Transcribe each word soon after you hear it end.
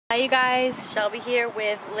Hi you guys, Shelby here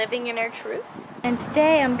with Living Inner Truth, and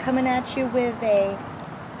today I'm coming at you with a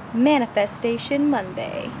Manifestation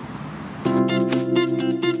Monday.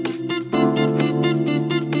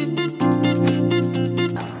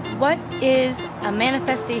 What is a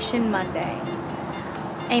Manifestation Monday?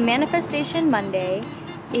 A Manifestation Monday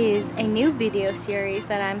is a new video series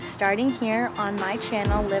that I'm starting here on my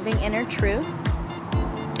channel, Living Inner Truth.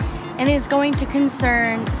 And it is going to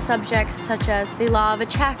concern subjects such as the law of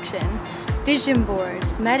attraction, vision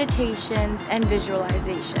boards, meditations, and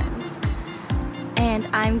visualizations. And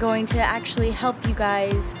I'm going to actually help you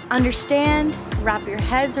guys understand, wrap your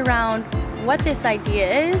heads around what this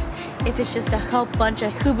idea is, if it's just a whole bunch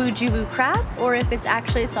of hooboo-juboo crap, or if it's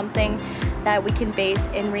actually something that we can base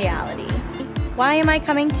in reality. Why am I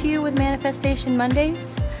coming to you with Manifestation Mondays?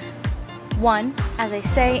 One, as I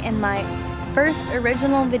say in my first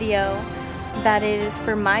original video, that it is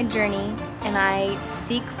for my journey and I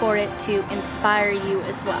seek for it to inspire you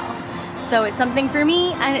as well. So it's something for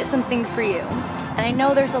me and it's something for you. And I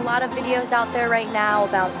know there's a lot of videos out there right now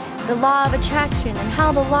about the law of attraction and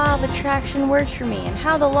how the law of attraction works for me and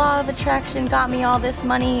how the law of attraction got me all this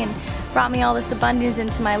money and brought me all this abundance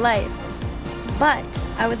into my life. But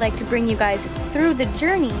I would like to bring you guys through the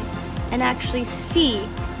journey and actually see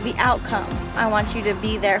the outcome. I want you to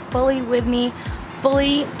be there fully with me,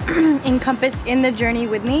 fully encompassed in the journey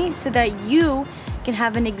with me, so that you can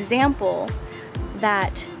have an example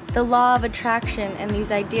that the law of attraction and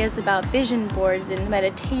these ideas about vision boards and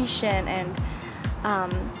meditation and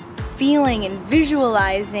feeling and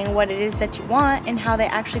visualizing what it is that you want and how they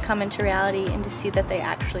actually come into reality, and to see that they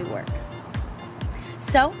actually work.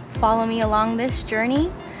 So follow me along this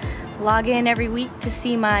journey. Log in every week to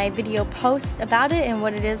see my video posts about it and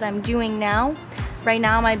what it is I'm doing now. Right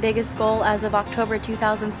now, my biggest goal as of October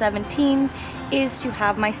 2017 is to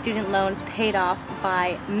have my student loans paid off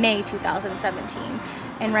by May 2017.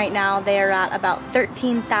 And right now they are at about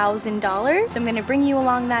 $13,000. So I'm going to bring you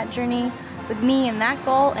along that journey with me and that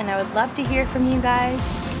goal, and I would love to hear from you guys.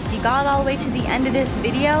 If you got all the way to the end of this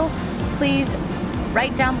video, please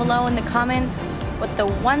write down below in the comments what the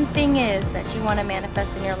one thing is that you want to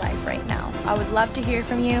manifest in your life right now. I would love to hear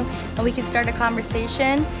from you, and we can start a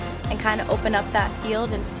conversation and kind of open up that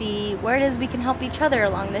field and see where it is we can help each other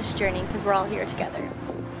along this journey, because we're all here together.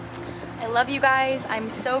 I love you guys.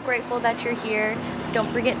 I'm so grateful that you're here.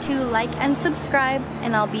 Don't forget to like and subscribe,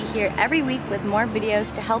 and I'll be here every week with more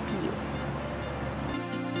videos to help you.